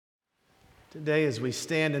Today, as we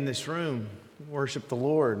stand in this room and worship the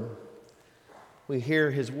Lord, we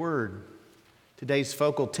hear His word. Today's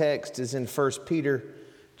focal text is in 1 Peter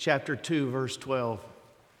chapter 2, verse 12.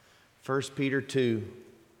 1 Peter 2,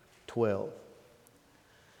 12.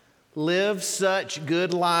 Live such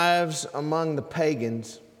good lives among the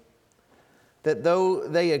pagans that though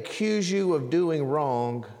they accuse you of doing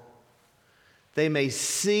wrong, they may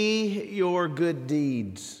see your good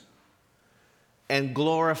deeds and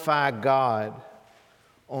glorify God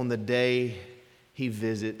on the day He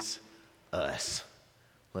visits us.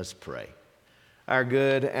 Let's pray. Our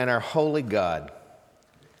good and our holy God,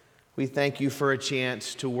 we thank you for a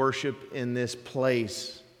chance to worship in this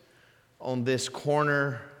place, on this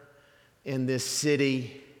corner, in this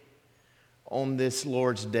city, on this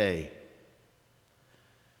Lord's Day.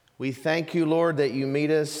 We thank you, Lord, that you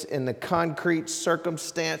meet us in the concrete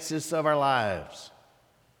circumstances of our lives,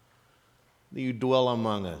 that you dwell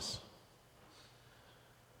among us.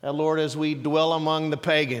 And Lord, as we dwell among the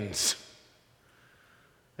pagans,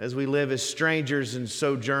 as we live as strangers and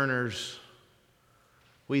sojourners,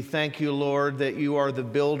 we thank you, Lord, that you are the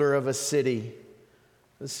builder of a city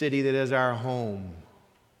that is our home.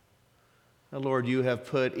 And Lord, you have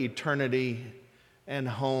put eternity and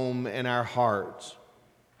home in our hearts.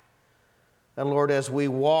 And Lord, as we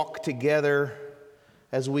walk together,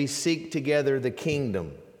 as we seek together the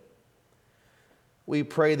kingdom, we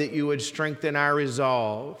pray that you would strengthen our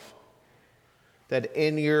resolve, that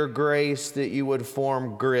in your grace that you would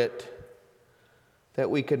form grit, that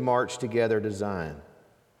we could march together to Zion.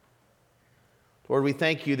 Lord, we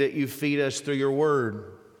thank you that you feed us through your word.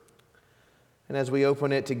 And as we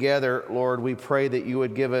open it together, Lord, we pray that you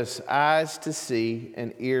would give us eyes to see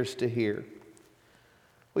and ears to hear.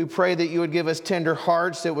 We pray that you would give us tender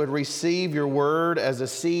hearts that would receive your word as a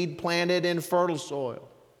seed planted in fertile soil.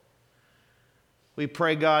 We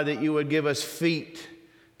pray, God, that you would give us feet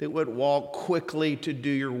that would walk quickly to do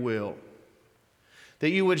your will. That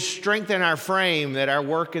you would strengthen our frame, that our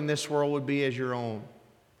work in this world would be as your own.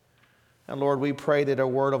 And Lord, we pray that a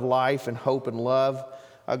word of life and hope and love,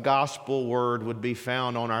 a gospel word would be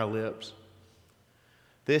found on our lips.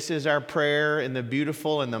 This is our prayer in the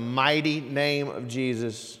beautiful and the mighty name of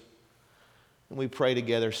Jesus. And we pray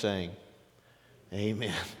together saying,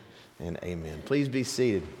 amen and amen. Please be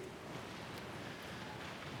seated.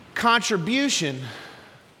 Contribution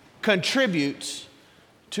contributes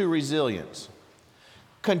to resilience.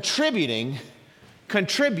 Contributing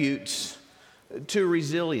contributes to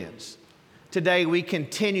resilience. Today we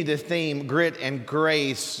continue the theme, grit and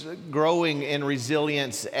grace, growing in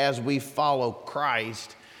resilience as we follow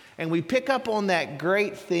Christ. And we pick up on that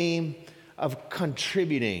great theme of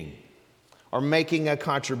contributing or making a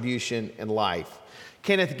contribution in life.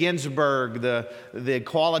 Kenneth Ginsburg, the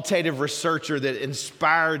qualitative researcher that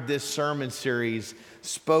inspired this sermon series,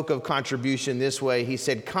 spoke of contribution this way. He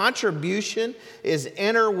said, contribution is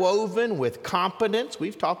interwoven with competence,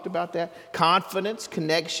 we've talked about that, confidence,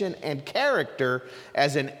 connection, and character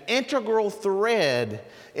as an integral thread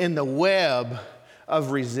in the web of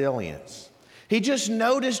resilience. He just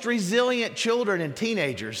noticed resilient children and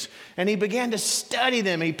teenagers, and he began to study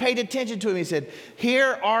them. He paid attention to them. He said,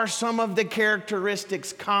 here are some of the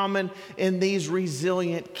characteristics common in these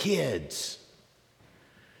resilient kids.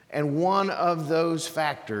 And one of those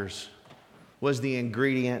factors was the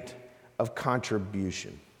ingredient of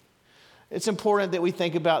contribution. It's important that we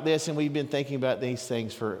think about this, and we've been thinking about these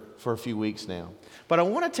things for a few weeks now. But I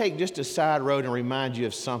want to take just a side road and remind you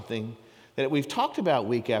of something that we've talked about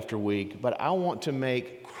week after week, but I want to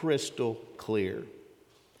make crystal clear.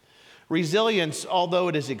 Resilience, although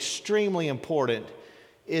it is extremely important,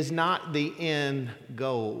 is not the end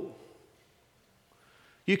goal.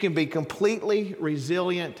 You can be completely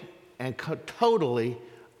resilient and totally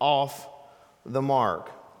off the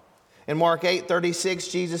mark. In Mark 8:36,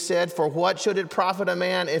 Jesus said, "For what should it profit a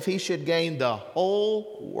man if he should gain the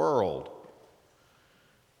whole world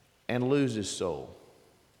and lose his soul?"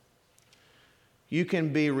 You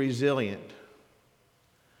can be resilient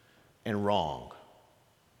and wrong.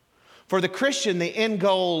 For the Christian, the end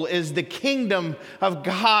goal is the kingdom of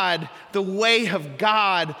God, the way of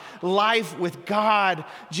God, life with God.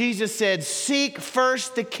 Jesus said, seek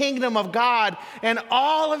first the kingdom of God, and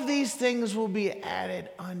all of these things will be added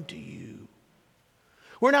unto you.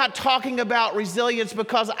 We're not talking about resilience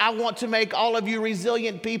because I want to make all of you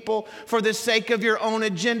resilient people for the sake of your own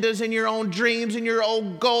agendas and your own dreams and your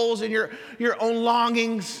own goals and your own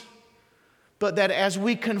longings. But that as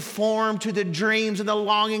we conform to the dreams and the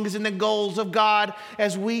longings and the goals of God,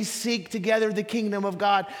 as we seek together the kingdom of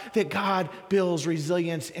God, that God builds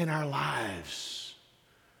resilience in our lives.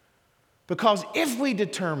 Because if we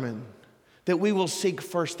determine that we will seek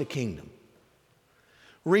first the kingdom.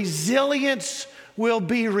 Resilience will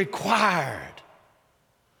be required.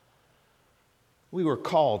 We were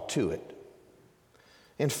called to it.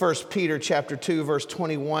 In 1 Peter chapter 2, verse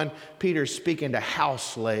 21, Peter's speaking to house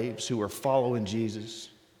slaves who are following Jesus.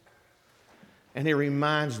 And he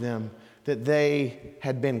reminds them that they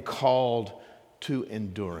had been called to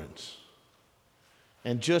endurance.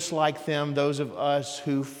 And just like them, those of us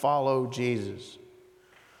who follow Jesus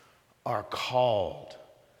are called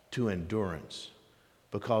to endurance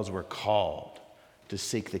because we're called to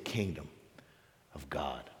seek the kingdom of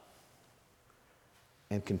God.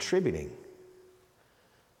 And contributing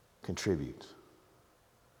contributes.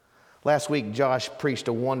 Last week, Josh preached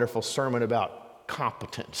a wonderful sermon about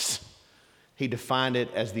competence. He defined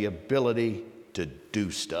it as the ability to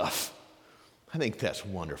do stuff. I think that's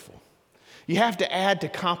wonderful. You have to add to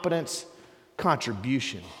competence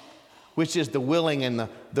contribution, which is the willing and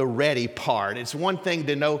the ready part. It's one thing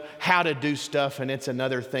to know how to do stuff, and it's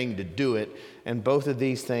another thing to do it. And both of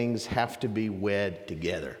these things have to be wed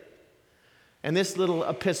together. And this little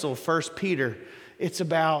epistle, 1 Peter, it's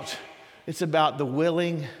about the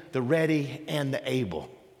willing, the ready, and the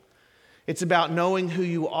able. It's about knowing who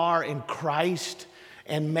you are in Christ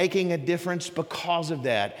and making a difference because of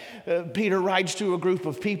that. Peter writes to a group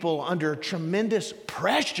of people under tremendous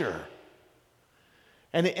pressure.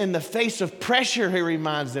 And in the face of pressure, he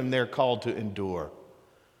reminds them they're called to endure.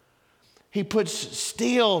 He puts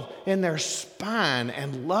steel in their spine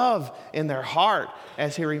and love in their heart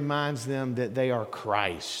as he reminds them that they are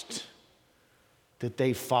Christ, that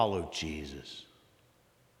they follow Jesus.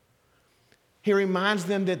 He reminds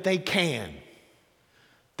them that they can.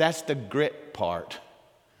 That's the grit part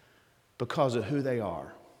because of who they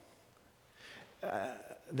are.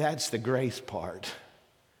 That's the grace part.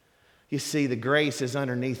 You see, the grace is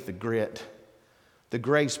underneath the grit. The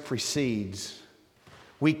grace precedes.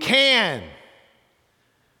 We can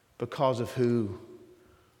because of who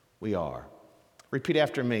we are. Repeat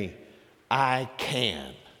after me. I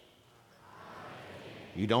can.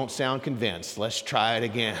 You don't sound convinced. Let's try it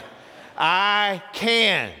again. I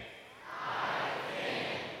can.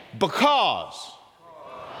 Because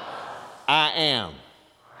I am.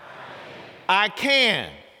 I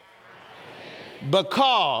can.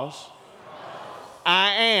 Because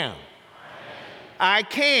I am. I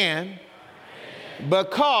can.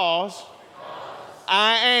 Because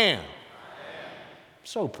I am.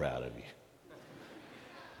 So proud of you.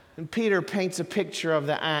 And Peter paints a picture of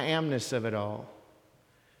the I amness of it all.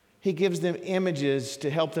 He gives them images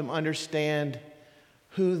to help them understand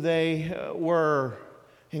who they were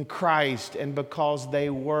in Christ, and because they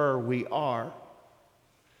were, we are.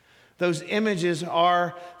 Those images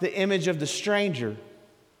are the image of the stranger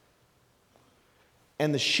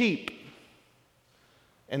and the sheep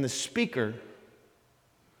and the speaker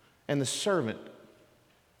and the servant.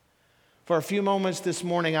 For a few moments this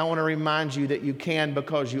morning, I want to remind you that you can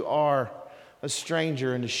because you are a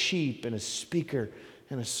stranger and a sheep and a speaker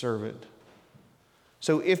and a servant.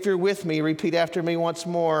 So if you're with me, repeat after me once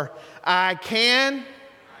more. I can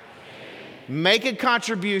make a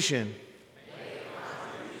contribution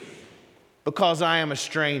because I am a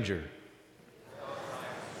stranger.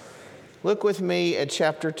 Look with me at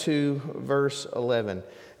chapter 2, verse 11.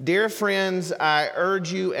 Dear friends, I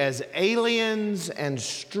urge you as aliens and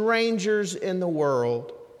strangers in the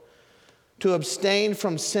world to abstain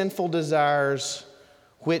from sinful desires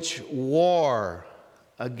which war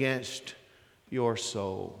against your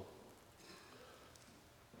soul.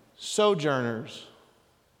 Sojourners,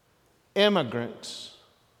 immigrants,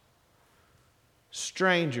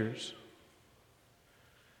 strangers,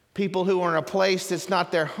 people who are in a place that's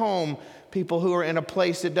not their home, people who are in a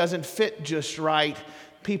place that doesn't fit just right,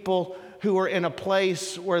 people who are in a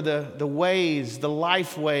place where the ways, the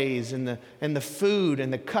life ways, and the food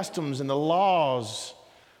and the customs and the laws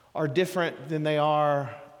are different than they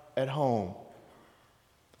are at home.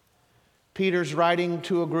 Peter's writing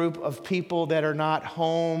to a group of people that are not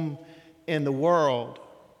home in the world.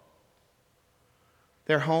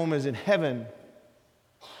 Their home is in heaven.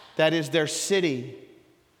 That is their city.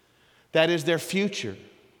 That is their future.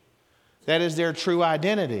 That is their true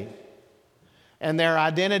identity. And their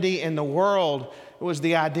identity in the world was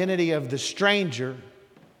the identity of the stranger,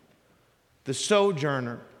 the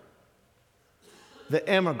sojourner, the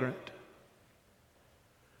immigrant.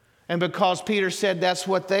 And because Peter said that's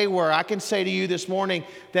what they were, I can say to you this morning,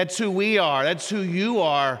 that's who we are. That's who you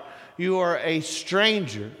are. You are a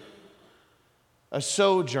stranger, a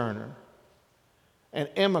sojourner, an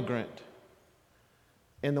immigrant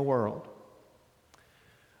in the world.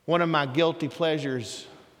 One of my guilty pleasures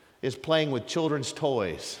is playing with children's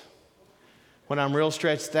toys. When I'm real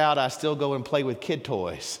stretched out, I still go and play with kid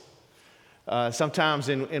toys. Sometimes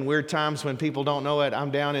in weird times when people don't know it, I'm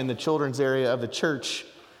down in the children's area of the church,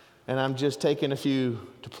 and I'm just taking a few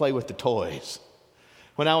to play with the toys.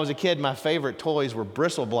 When I was a kid, my favorite toys were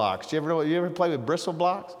bristle blocks. You ever play with bristle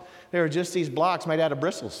blocks? They were just these blocks made out of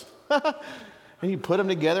bristles. And you put them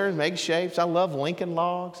together and make shapes. I love Lincoln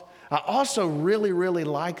Logs. I also really, really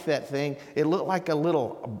like that thing. It looked like a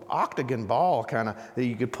little octagon ball kind of that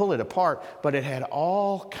you could pull it apart, but it had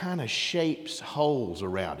all kind of shapes, holes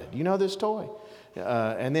around it. You know this toy?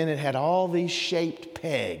 And then it had all these shaped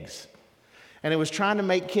pegs. And it was trying to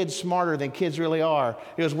make kids smarter than kids really are.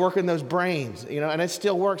 It was working those brains, and it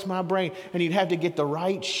still works my brain. And you'd have to get the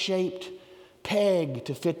right shaped peg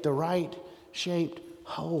to fit the right shaped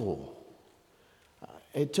hole.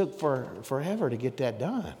 It took forever to get that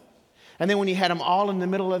done. And then when you had them all in the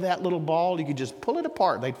middle of that little ball, you could just pull it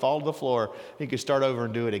apart. They'd fall to the floor. You could start over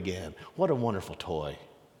and do it again. What a wonderful toy.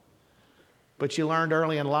 But you learned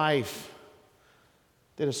early in life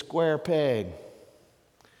that a square peg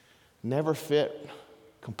never fit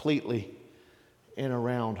completely in a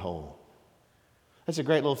round hole. That's a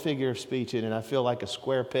great little figure of speech, isn't it? I feel like a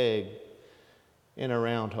square peg in a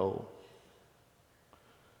round hole.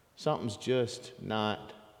 Something's just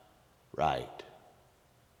not right.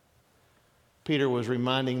 Peter was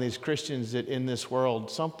reminding these Christians that in this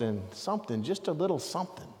world, something, just a little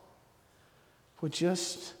something would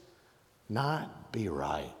just not be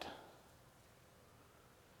right.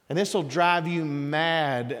 And this will drive you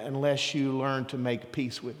mad unless you learn to make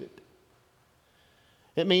peace with it.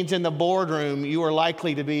 It means in the boardroom, you are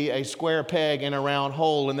likely to be a square peg in a round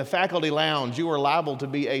hole. In the faculty lounge, you are liable to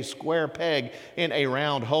be a square peg in a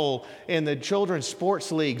round hole. In the children's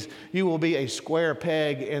sports leagues, you will be a square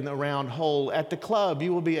peg in the round hole. At the club,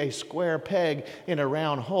 you will be a square peg in a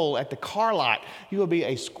round hole. At the car lot, you will be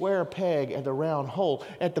a square peg at the round hole.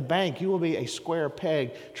 At the bank, you will be a square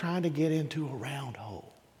peg trying to get into a round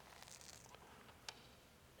hole.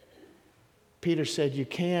 Peter said you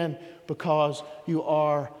can because you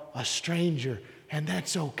are a stranger, and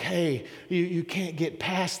that's okay. You can't get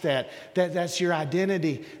past that. That's your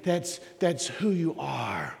identity. That's who you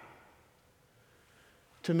are.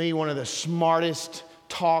 To me, one of the smartest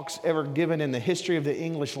talks ever given in the history of the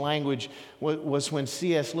English language was when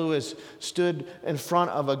C.S. Lewis stood in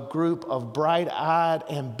front of a group of bright-eyed,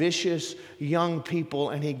 ambitious young people,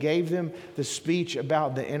 and he gave them the speech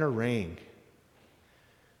about the inner ring.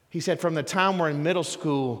 He said, from the time we're in middle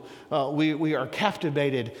school, we are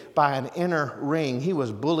captivated by an inner ring. He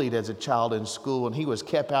was bullied as a child in school, and he was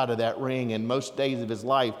kept out of that ring, and most days of his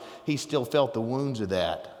life, he still felt the wounds of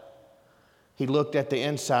that. He looked at the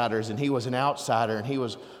insiders, and he was an outsider, and he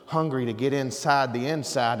was hungry to get inside the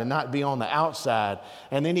inside and not be on the outside.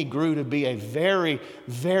 And then he grew to be a very,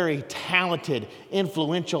 very talented,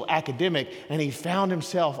 influential academic, and he found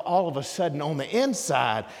himself all of a sudden on the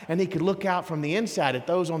inside, and he could look out from the inside at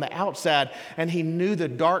those on the outside, and he knew the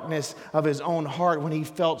darkness of his own heart when he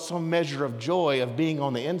felt some measure of joy of being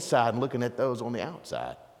on the inside and looking at those on the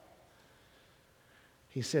outside.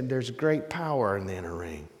 He said, there's great power in the inner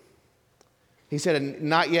ring. He said, a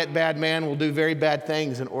not yet bad man will do very bad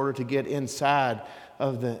things in order to get inside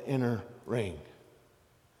of the inner ring.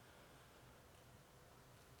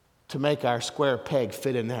 To make our square peg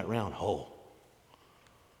fit in that round hole.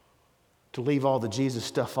 To leave all the Jesus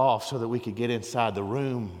stuff off so that we could get inside the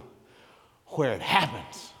room where it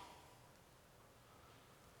happens.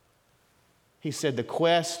 He said, the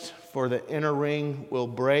quest for the inner ring will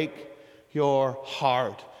break your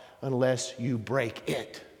heart unless you break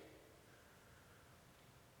it.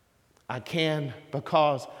 I can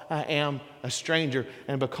because I am a stranger.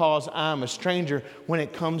 And because I'm a stranger, when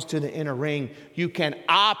it comes to the inner ring, you can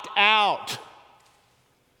opt out.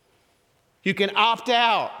 You can opt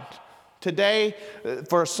out. Today,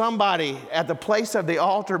 for somebody at the place of the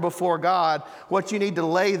altar before God, what you need to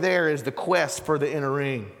lay there is the quest for the inner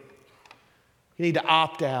ring. You need to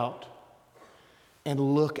opt out and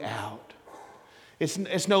look out.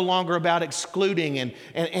 It's no longer about excluding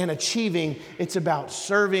and achieving. It's about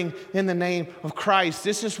serving in the name of Christ.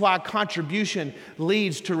 This is why contribution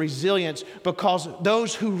leads to resilience, because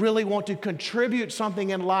those who really want to contribute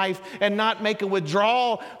something in life and not make a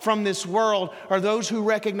withdrawal from this world are those who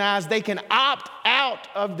recognize they can opt out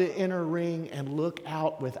of the inner ring and look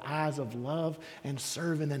out with eyes of love and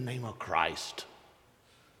serve in the name of Christ.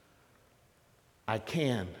 I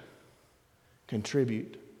can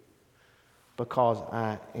contribute because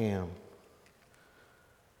I am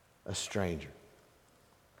a stranger.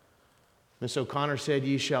 Miss O'Connor said,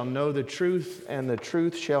 "Ye shall know the truth, and the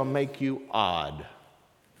truth shall make you odd."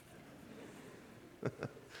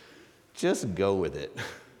 Just go with it.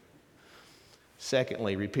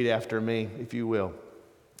 Secondly, repeat after me, if you will.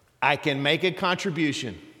 I can make a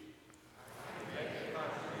contribution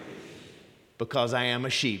because I am a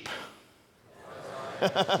sheep.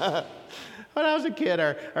 When I was a kid,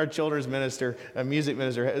 our children's minister, a music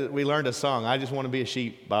minister, we learned a song, I just want to be a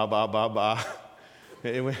sheep, ba, ba, ba, ba.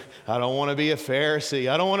 I don't want to be a Pharisee.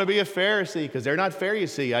 I don't want to be a Pharisee because they're not fair, you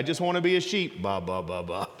see. I just want to be a sheep, ba, ba, ba,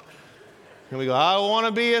 ba. And we go, I don't want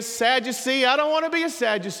to be a Sadducee. I don't want to be a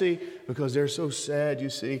Sadducee because they're so sad, you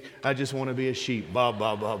see. I just want to be a sheep, ba,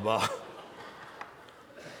 ba, ba, ba.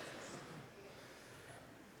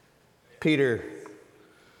 Peter,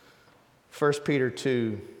 1 Peter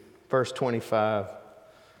 2, verse 25,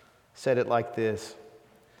 said it like this.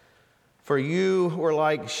 For you were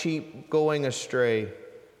like sheep going astray,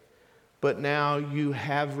 but now you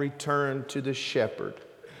have returned to the shepherd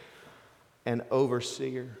and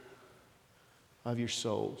overseer of your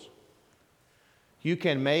souls. You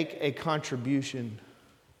can make a contribution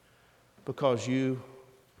because you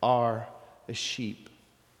are a sheep.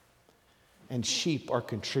 And sheep are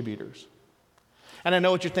contributors. And I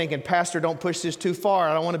know what you're thinking, Pastor, don't push this too far.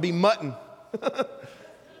 I don't want to be mutton.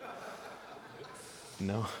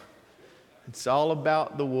 No. It's all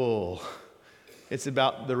about the wool. It's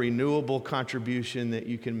about the renewable contribution that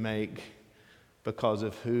you can make because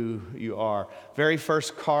of who you are. Very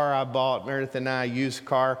first car I bought, Meredith and I, used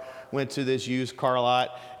car, went to this used car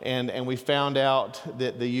lot, and we found out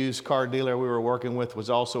that the used car dealer we were working with was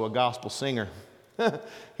also a gospel singer.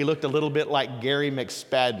 He looked a little bit like Gary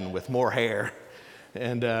McSpadden with more hair.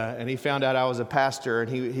 And he found out I was a pastor,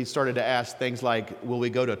 and he started to ask things like, will we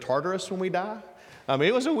go to Tartarus when we die? I mean,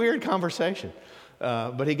 it was a weird conversation.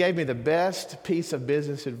 But he gave me the best piece of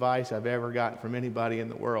business advice I've ever gotten from anybody in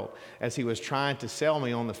the world as he was trying to sell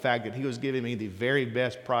me on the fact that he was giving me the very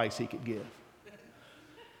best price he could give.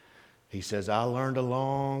 He says, I learned a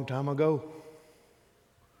long time ago,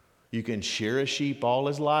 you can shear a sheep all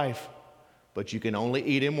his life, but you can only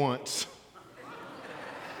eat him once.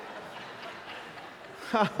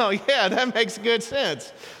 Oh, yeah, that makes good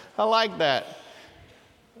sense. I like that.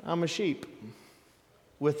 I'm a sheep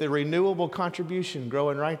with the renewable contribution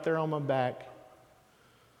growing right there on my back,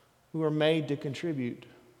 who are made to contribute,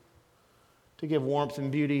 to give warmth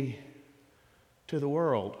and beauty to the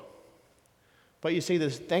world. But you see,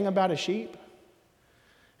 this thing about a sheep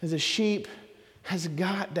is a sheep has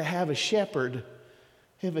got to have a shepherd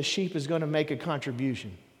if a sheep is going to make a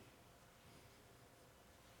contribution.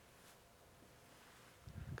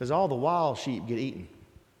 Because all the wild sheep get eaten.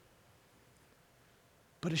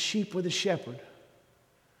 But a sheep with a shepherd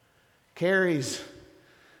carries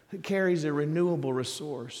a renewable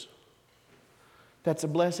resource that's a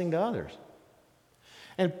blessing to others.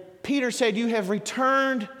 And Peter said, you have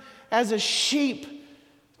returned as a sheep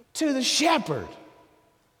to the shepherd,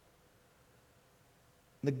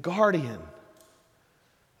 the guardian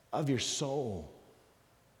of your soul.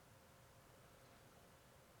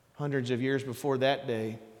 Hundreds of years before that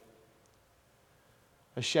day,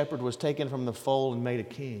 a shepherd was taken from the fold and made a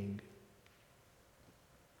king.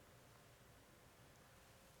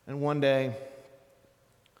 And one day,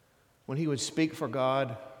 when he would speak for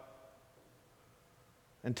God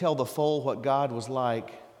and tell the fold what God was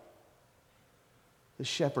like, the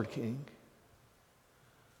shepherd king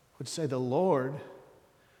would say, the Lord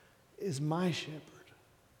is my shepherd.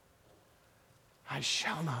 I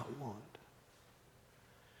shall not want.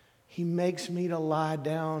 He makes me to lie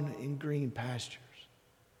down in green pastures.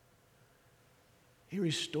 He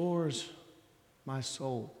restores my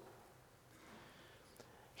soul.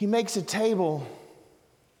 He makes a table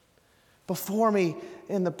before me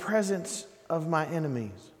in the presence of my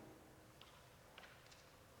enemies.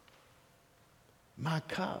 My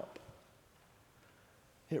cup,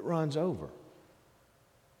 it runs over.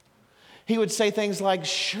 He would say things like,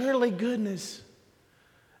 surely goodness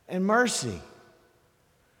and mercy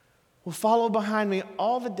will follow behind me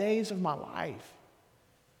all the days of my life.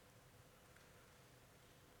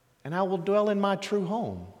 And I will dwell in my true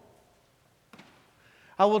home.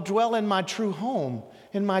 I will dwell in my true home,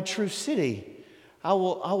 in my true city. I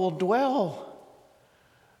will dwell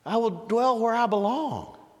where I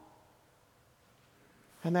belong.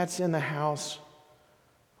 And that's in the house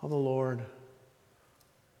of the Lord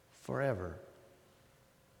forever.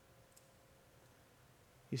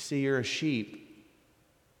 You see, you're a sheep.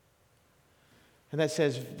 And that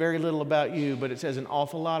says very little about you, but it says an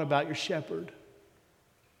awful lot about your shepherd.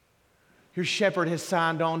 Your shepherd has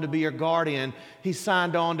signed on to be your guardian. He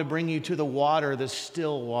signed on to bring you to the water, the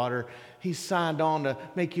still water. He signed on to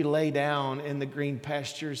make you lay down in the green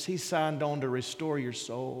pastures. He signed on to restore your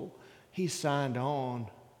soul. He signed on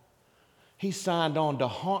He signed on to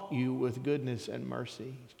haunt you with goodness and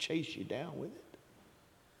mercy, chase you down with it.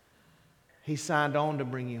 He signed on to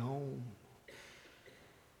bring you home.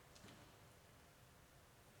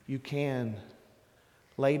 You can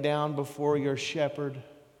lay down before your shepherd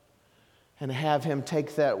and have him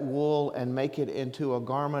take that wool and make it into a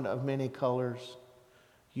garment of many colors.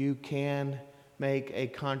 You can make a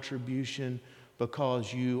contribution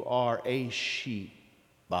because you are a sheep.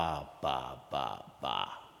 Ba, ba, ba, ba.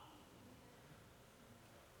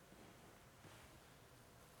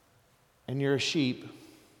 And you're a sheep,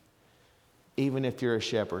 even if you're a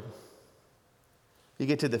shepherd. You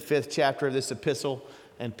get to the 5th chapter of this epistle,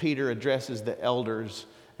 and Peter addresses the elders,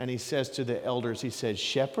 and he says to the elders, he says,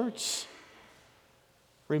 shepherds,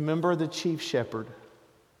 remember the chief shepherd.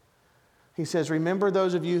 He says, remember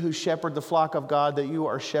those of you who shepherd the flock of God, that you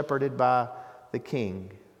are shepherded by the King.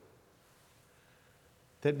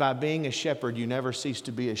 That by being a shepherd, you never cease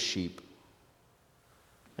to be a sheep.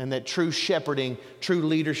 And that true shepherding, true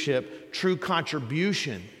leadership, true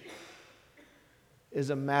contribution is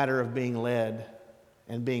a matter of being led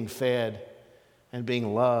and being fed and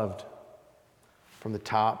being loved from the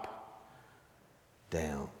top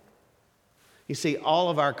down. You see, all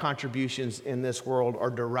of our contributions in this world are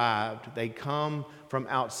derived. They come from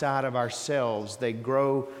outside of ourselves. They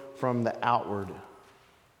grow from the outward.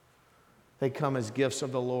 They come as gifts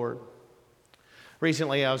of the Lord.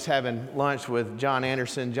 Recently, I was having lunch with John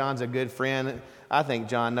Anderson. John's a good friend. I think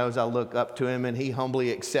John knows I look up to him, and he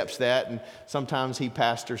humbly accepts that, and sometimes he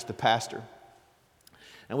pastors the pastor.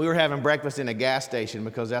 And we were having breakfast in a gas station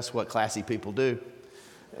because that's what classy people do.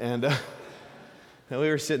 And we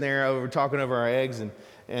were sitting there talking over our eggs, and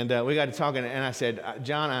we got to talking, and I said,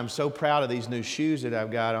 John, I'm so proud of these new shoes that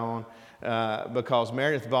I've got on because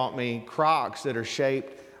Meredith bought me Crocs that are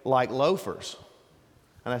shaped like loafers.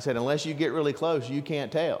 And I said, unless you get really close, you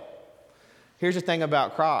can't tell. Here's the thing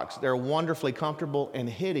about Crocs. They're wonderfully comfortable and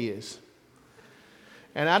hideous.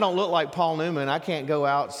 And I don't look like Paul Newman. I can't go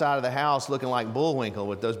outside of the house looking like Bullwinkle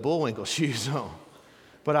with those Bullwinkle shoes on.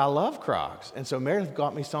 But I love Crocs. And so Meredith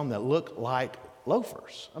got me some that look like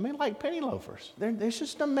loafers. I mean, like penny loafers. It's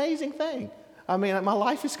just an amazing thing. I mean, my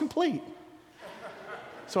life is complete.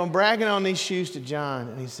 So I'm bragging on these shoes to John,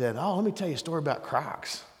 and he said, oh, let me tell you a story about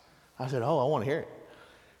Crocs. I said, oh, I want to hear it.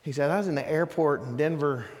 He said, I was in the airport in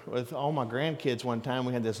Denver with all my grandkids one time.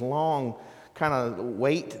 We had this long kind of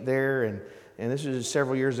wait there, and this was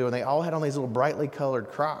several years ago, and they all had on these little brightly colored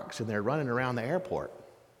Crocs, and they're running around the airport.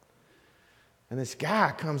 And this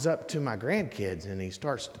guy comes up to my grandkids, and he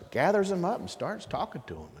gathers them up and starts talking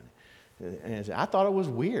to them. And I thought it was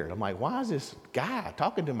weird. I'm like, why is this guy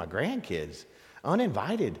talking to my grandkids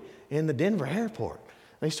uninvited in the Denver airport?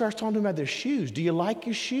 And he starts talking to them about their shoes. Do you like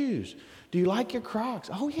your shoes? Do you like your Crocs?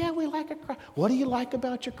 Oh, yeah, we like our Crocs. What do you like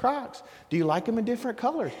about your Crocs? Do you like them in different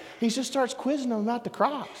colors? He just starts quizzing them about the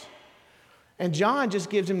Crocs. And John just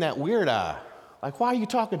gives him that weird eye. Like, why are you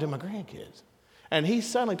talking to my grandkids? And he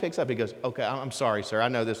suddenly picks up. He goes, okay, I'm sorry, sir. I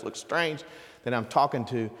know this looks strange that I'm talking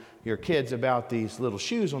to your kids about these little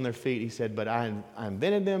shoes on their feet. He said, but I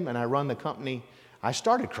invented them, and I run the company. I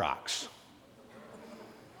started Crocs.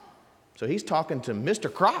 So he's talking to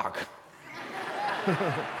Mr. Croc.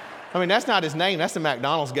 I mean, that's not his name. That's the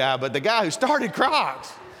McDonald's guy, but the guy who started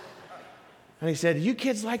Crocs. And he said, you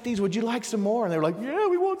kids like these? Would you like some more? And they were like, yeah,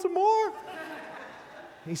 we want some more.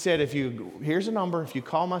 He said, here's a number. If you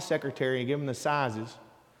call my secretary and give them the sizes,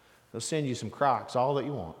 they'll send you some Crocs, all that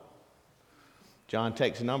you want. John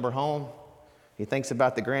takes a number home. He thinks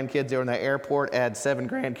about the grandkids there in the airport, adds 7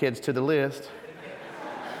 grandkids to the list.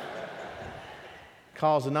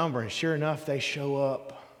 Calls the number, and sure enough, they show up.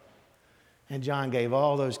 And John gave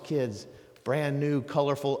all those kids brand new,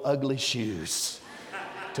 colorful, ugly shoes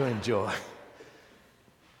to enjoy.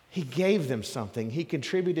 He gave them something. He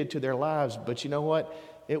contributed to their lives, but you know what?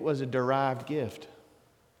 It was a derived gift.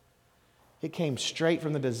 It came straight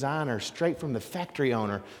from the designer, straight from the factory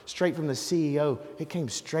owner, straight from the CEO. It came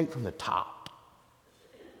straight from the top.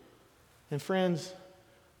 And friends,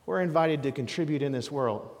 we're invited to contribute in this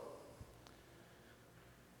world.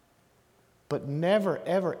 But never,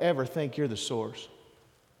 ever, ever think you're the source.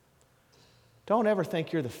 Don't ever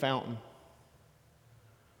think you're the fountain.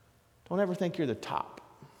 Don't ever think you're the top.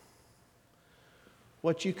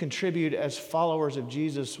 What you contribute as followers of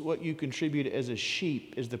Jesus, what you contribute as a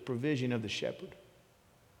sheep, is the provision of the shepherd.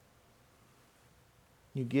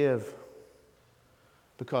 You give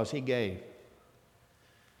because he gave.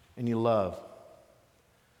 And you love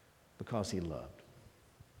because he loved.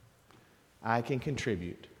 I can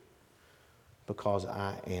contribute because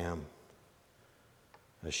I am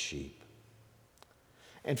a sheep.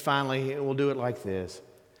 And finally, we'll do it like this.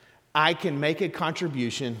 I can make a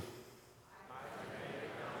contribution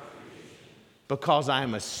because I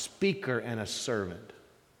am a speaker and a servant.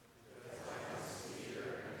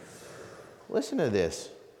 Listen to this,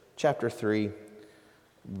 chapter 3,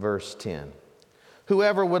 verse 10.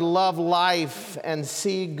 Whoever would love life and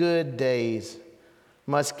see good days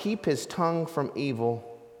must keep his tongue from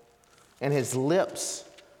evil and his lips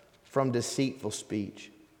from deceitful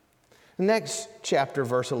speech. Next chapter,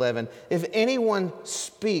 verse 11. If anyone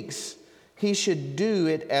speaks, he should do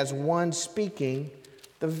it as one speaking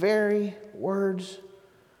the very words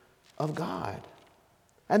of God.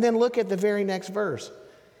 And then look at the very next verse.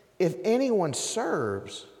 If anyone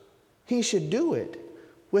serves, he should do it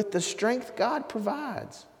with the strength God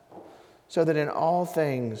provides, so that in all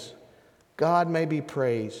things God may be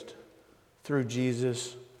praised through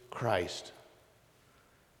Jesus Christ.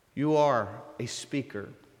 You are a speaker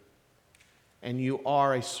and you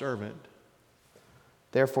are a servant.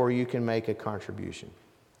 Therefore, you can make a contribution.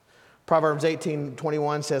 Proverbs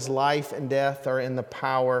 18:21 says, life and death are in the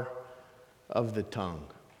power of the tongue.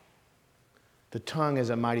 The tongue is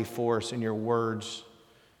a mighty force, and your words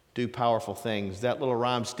do powerful things. That little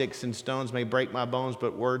rhyme, sticks and stones may break my bones,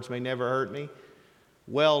 but words may never hurt me.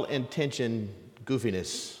 Well-intentioned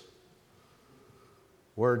goofiness.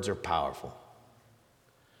 Words are powerful.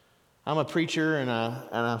 I'm a preacher and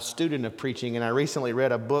a student of preaching, and I recently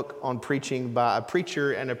read a book on preaching by a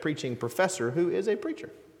preacher and a preaching professor who is a preacher.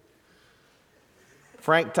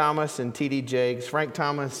 Frank Thomas and T.D. Jakes. Frank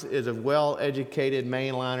Thomas is a well-educated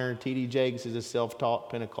mainliner. T.D. Jakes is a self-taught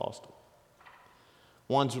Pentecostal.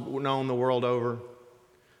 One's known the world over,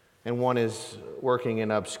 and one is working in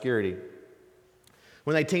obscurity.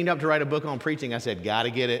 When they teamed up to write a book on preaching, I said, gotta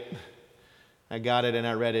get it. I got it, and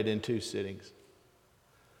I read it in 2 sittings.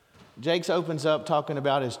 Jakes opens up talking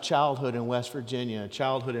about his childhood in West Virginia,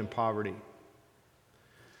 childhood in poverty.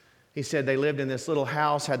 He said they lived in this little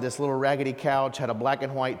house, had this little raggedy couch, had a black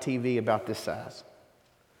and white TV about this size.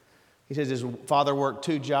 He says his father worked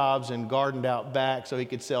 2 jobs and gardened out back so he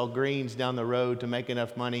could sell greens down the road to make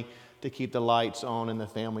enough money to keep the lights on and the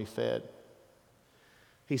family fed.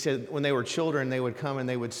 He said when they were children, they would come and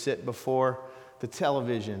they would sit before the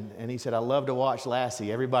television. And he said, I love to watch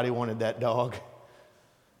Lassie. Everybody wanted that dog.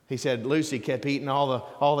 He said Lucy kept eating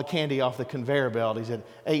all the candy off the conveyor belt. He said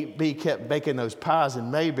 8B kept baking those pies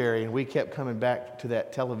in Mayberry, and we kept coming back to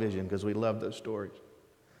that television because we loved those stories.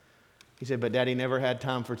 He said, but Daddy never had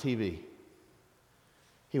time for TV.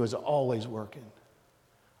 He was always working.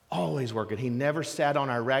 Always working. He never sat on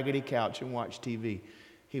our raggedy couch and watched TV.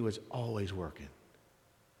 He was always working.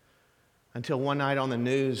 Until one night on the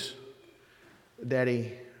news,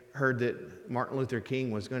 Daddy heard that Martin Luther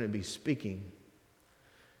King was going to be speaking.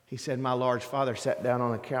 He said, my large father sat down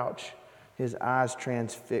on a couch, his eyes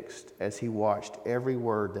transfixed as he watched every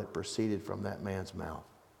word that proceeded from that man's mouth.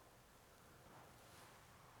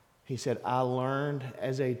 He said, I learned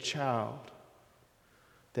as a child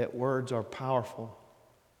that words are powerful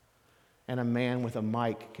and a man with a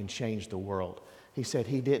mic can change the world. He said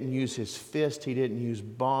he didn't use his fist, he didn't use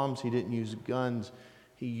bombs, he didn't use guns,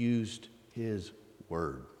 he used his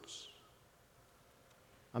words.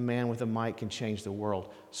 A man with a mic can change the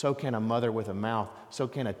world. So can a mother with a mouth. So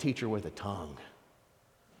can a teacher with a tongue.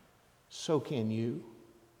 So can you.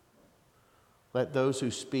 Let those who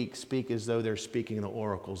speak, speak as though they're speaking the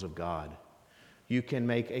oracles of God. You can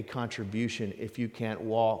make a contribution if you can't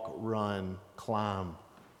walk, run, climb,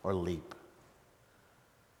 or leap.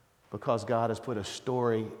 Because God has put a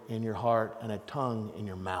story in your heart and a tongue in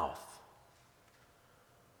your mouth.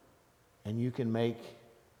 And you can make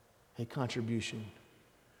a contribution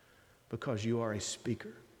because you are a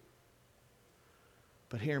speaker.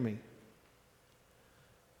 But hear me.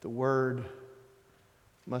 The word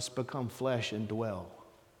must become flesh and dwell.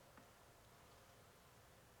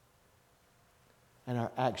 And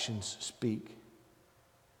our actions speak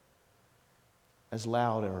as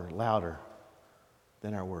louder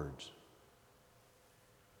than our words.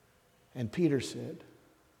 And Peter said,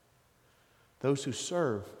 those who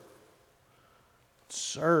serve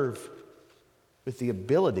with the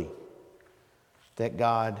ability that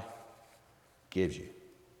God gives you.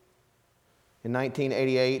 In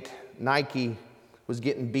 1988, Nike was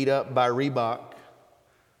getting beat up by Reebok,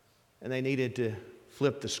 and they needed to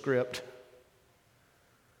flip the script.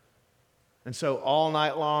 And so all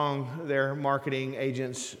night long, their marketing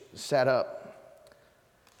agents sat up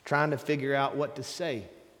trying to figure out what to say.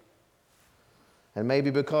 And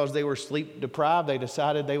maybe because they were sleep deprived, they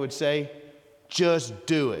decided they would say, just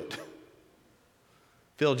do it.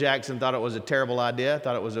 Phil Jackson thought it was a terrible idea,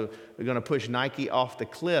 thought it was going to push Nike off the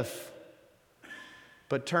cliff.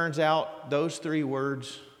 But turns out those 3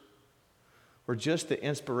 words were just the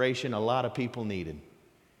inspiration a lot of people needed.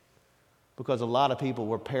 Because a lot of people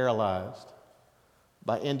were paralyzed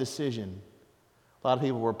by indecision. A lot of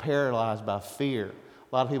people were paralyzed by fear.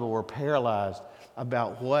 A lot of people were paralyzed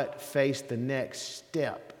about what faced the next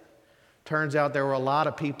step. Turns out there were a lot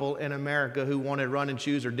of people in America who wanted running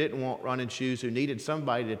shoes or didn't want running shoes, who needed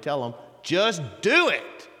somebody to tell them, just do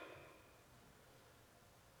it.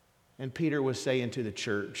 And Peter was saying to the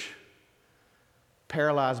church,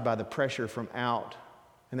 paralyzed by the pressure from out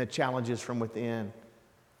and the challenges from within,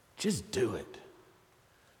 just do it.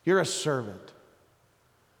 You're a servant.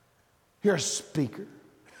 You're a speaker.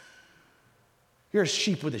 You're a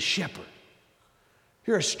sheep with a shepherd.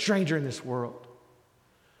 You're a stranger in this world.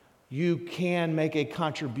 You can make a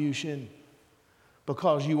contribution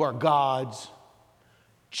because you are God's.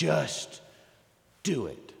 Just do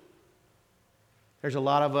it. There's a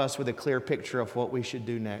lot of us with a clear picture of what we should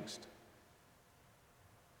do next.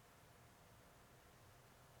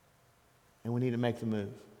 And we need to make the move.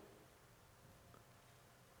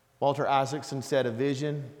 Walter Isaacson said, a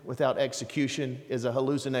vision without execution is a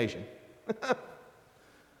hallucination.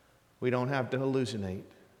 We don't have to hallucinate.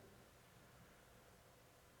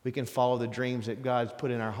 We can follow the dreams that God's put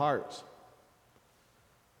in our hearts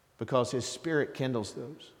because His Spirit kindles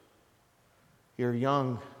those. Your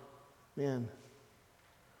young men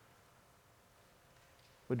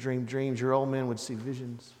would dream dreams. Your old men would see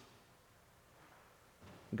visions.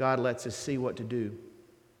 God lets us see what to do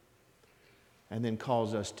and then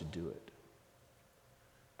calls us to do it.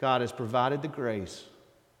 God has provided the grace.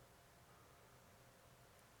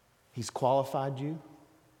 He's qualified you.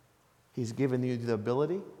 He's given you the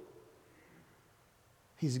ability.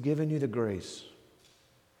 He's given you the grace.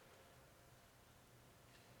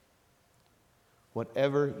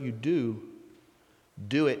 Whatever you do,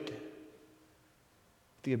 do it with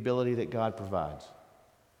the ability that God provides.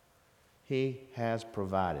 He has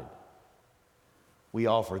provided. We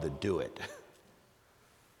offer the do it.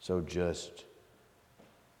 So just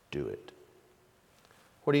do it.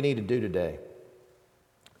 What do you need to do today?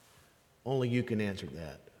 Only you can answer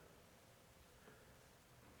that.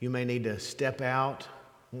 You may need to step out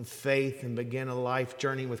in faith and begin a life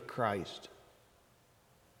journey with Christ.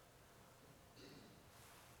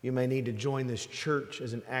 You may need to join this church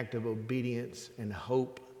as an act of obedience and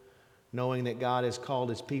hope, knowing that God has called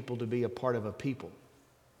His people to be a part of a people.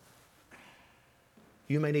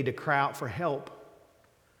 You may need to cry out for help,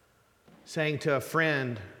 saying to a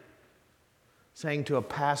friend, saying to a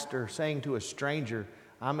pastor, saying to a stranger,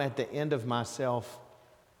 I'm at the end of myself.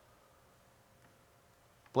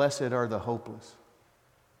 Blessed are the hopeless,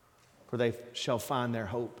 for they shall find their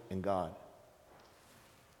hope in God.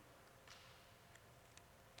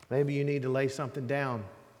 Maybe you need to lay something down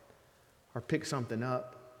or pick something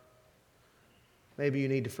up. Maybe you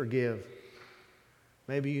need to forgive.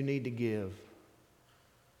 Maybe you need to give.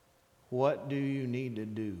 What do you need to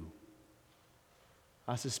do?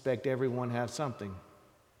 I suspect everyone has something,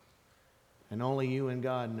 and only you and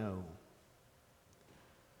God know.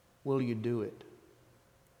 Will you do it?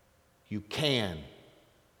 You can,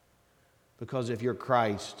 because if you're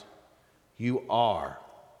Christ, you are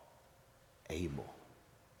able,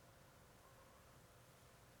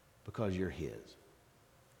 because you're His.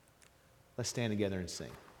 Let's stand together and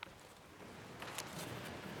sing.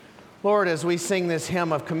 Lord, as we sing this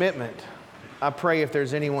hymn of commitment, I pray if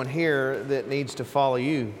there's anyone here that needs to follow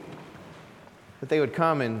you, that they would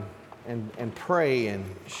come and pray and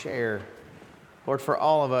share. Lord, for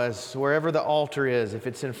all of us, wherever the altar is, if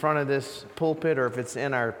it's in front of this pulpit or if it's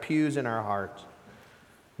in our pews in our hearts,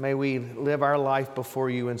 may we live our life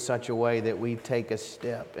before you in such a way that we take a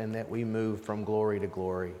step and that we move from glory to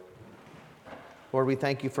glory. Lord, we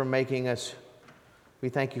thank you for making us. We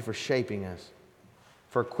thank you for shaping us,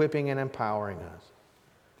 for equipping and empowering us.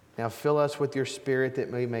 Now fill us with your Spirit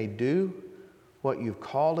that we may do what you've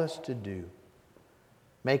called us to do,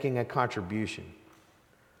 making a contribution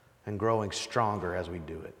and growing stronger as we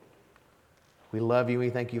do it. We love you. We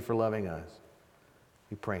thank you for loving us.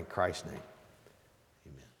 We pray in Christ's name.